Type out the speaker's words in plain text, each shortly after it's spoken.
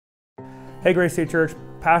Hey Grace City Church,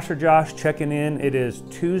 Pastor Josh checking in. It is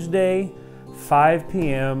Tuesday, 5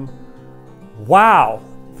 p.m. Wow,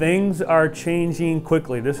 things are changing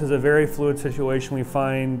quickly. This is a very fluid situation we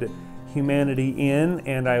find humanity in,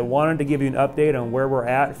 and I wanted to give you an update on where we're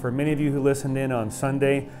at. For many of you who listened in on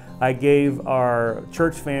Sunday, I gave our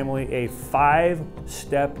church family a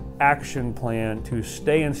 5-step action plan to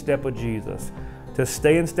stay in step with Jesus. To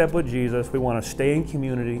stay in step with Jesus, we want to stay in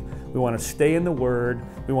community, we want to stay in the Word,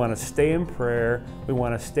 we want to stay in prayer, we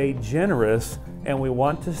want to stay generous, and we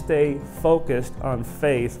want to stay focused on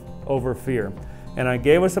faith over fear. And I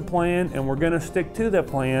gave us a plan, and we're going to stick to that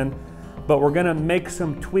plan, but we're going to make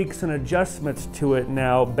some tweaks and adjustments to it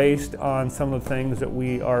now based on some of the things that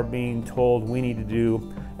we are being told we need to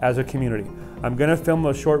do as a community. I'm going to film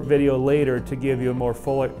a short video later to give you a more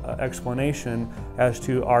full explanation as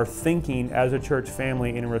to our thinking as a church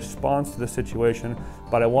family in response to the situation,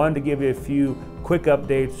 but I wanted to give you a few quick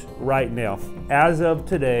updates right now. As of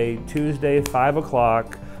today, Tuesday, 5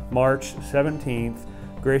 o'clock, March 17th,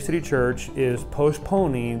 Grace City Church is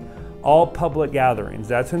postponing all public gatherings.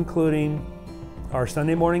 That's including our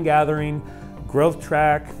Sunday morning gathering, growth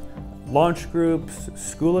track, launch groups,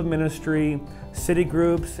 school of ministry, city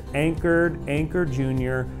groups, Anchor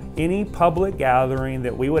Junior. Any public gathering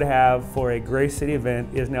that we would have for a Grace City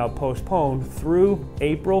event is now postponed through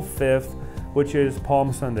April 5th, which is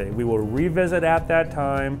Palm Sunday. We will revisit at that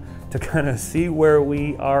time to kind of see where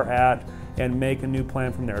we are at and make a new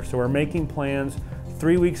plan from there. So we're making plans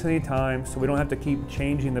 3 weeks at a time, so we don't have to keep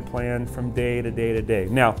changing the plan from day to day to day.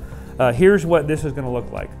 Now, here's what this is going to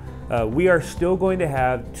look like. We are still going to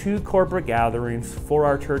have 2 corporate gatherings for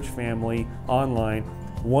our church family online.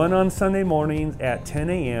 One on Sunday mornings at 10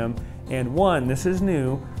 a.m. and one, this is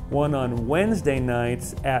new, one on Wednesday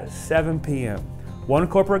nights at 7 p.m. One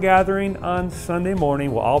corporate gathering on Sunday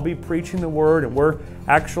morning. We'll all be preaching the Word, and we're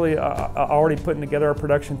actually already putting together our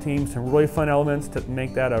production team some really fun elements to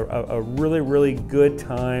make that a really good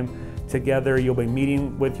time together. You'll be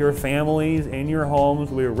meeting with your families in your homes.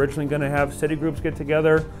 We were originally going to have city groups get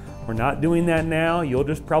together. We're not doing that now. You'll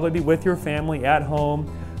just probably be with your family at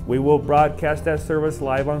home. We will broadcast that service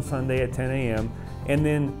live on Sunday at 10 a.m. And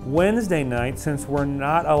then Wednesday night, since we're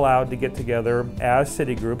not allowed to get together as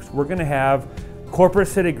city groups, we're going to have corporate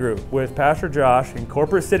city group with Pastor Josh and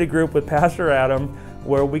corporate city group with Pastor Adam,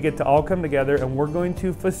 where we get to all come together, and we're going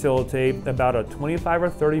to facilitate about a 25 or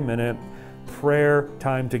 30 minute prayer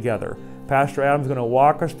time together. Pastor Adam's going to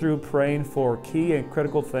walk us through praying for key and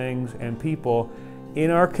critical things and people in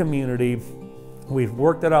our community. We've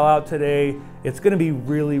worked it all out today. It's going to be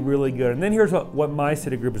really good. And then here's what my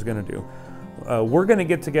city group is going to do. We're going to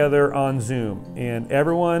get together on Zoom, and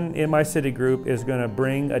everyone in my city group is going to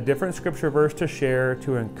bring a different scripture verse to share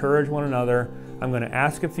to encourage one another. I'm going to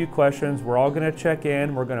ask a few questions. We're all going to check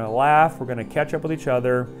in. We're going to laugh. We're going to catch up with each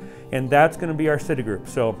other, and that's going to be our city group.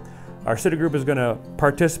 So our city group is going to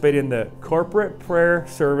participate in the corporate prayer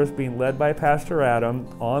service being led by Pastor Adam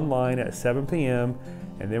online at 7 p.m.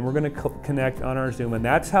 And then we're going to connect on our Zoom. And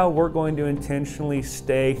that's how we're going to intentionally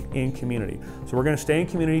stay in community. So we're going to stay in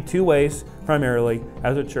community 2 ways, primarily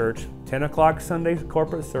as a church. 10 o'clock Sunday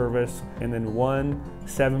corporate service, and then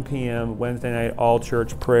 7 p.m. Wednesday night all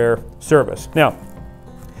church prayer service. Now,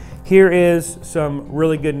 here is some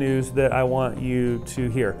really good news that I want you to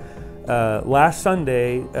hear. Last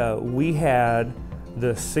Sunday, we had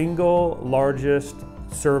the single largest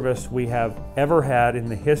service we have ever had in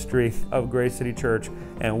the history of Grace City Church,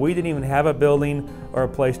 and we didn't even have a building or a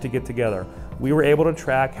place to get together. We were able to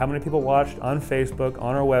track how many people watched on Facebook,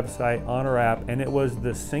 on our website, on our app, and it was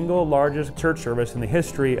the single largest church service in the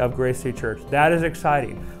history of Grace City Church. That is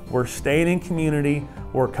exciting. We're staying in community,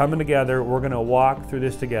 we're coming together, we're going to walk through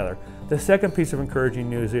this together. The second piece of encouraging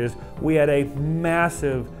news is we had a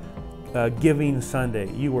massive Giving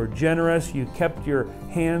Sunday. You were generous, you kept your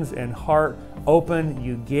hands and heart open,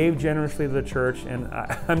 you gave generously to the church, and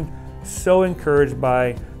I'm so encouraged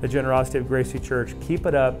by the generosity of Grace City Church. Keep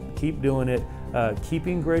it up, keep doing it.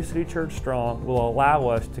 Keeping Grace City Church strong will allow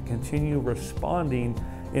us to continue responding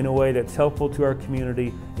in a way that's helpful to our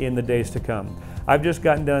community in the days to come. I've just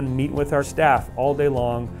gotten done meeting with our staff all day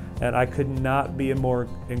long, and I could not be more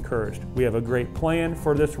encouraged. We have a great plan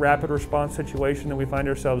for this rapid response situation that we find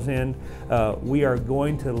ourselves in. We are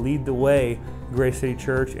going to lead the way, Grace City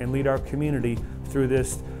Church, and lead our community through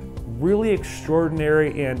this really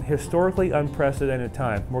extraordinary and historically unprecedented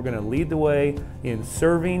time. We're going to lead the way in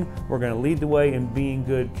serving. We're going to lead the way in being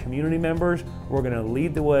good community members. We're going to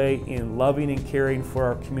lead the way in loving and caring for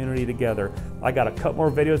our community together. I got a couple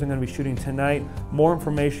more videos I'm going to be shooting tonight. More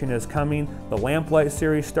information is coming. The Lamplight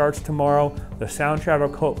series starts tomorrow. The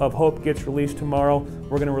Soundtrack of Hope gets released tomorrow.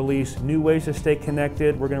 We're going to release new ways to stay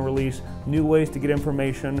connected. We're going to release new ways to get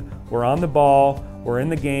information. We're on the ball. We're in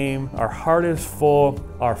the game. Our heart is full.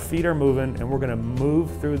 Our feet are moving, and we're going to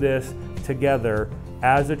move through this together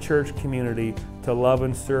as a church community to love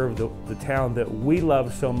and serve the town that we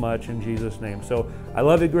love so much in Jesus' name. So I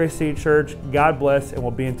love you, Grace City Church. God bless, and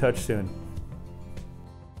we'll be in touch soon.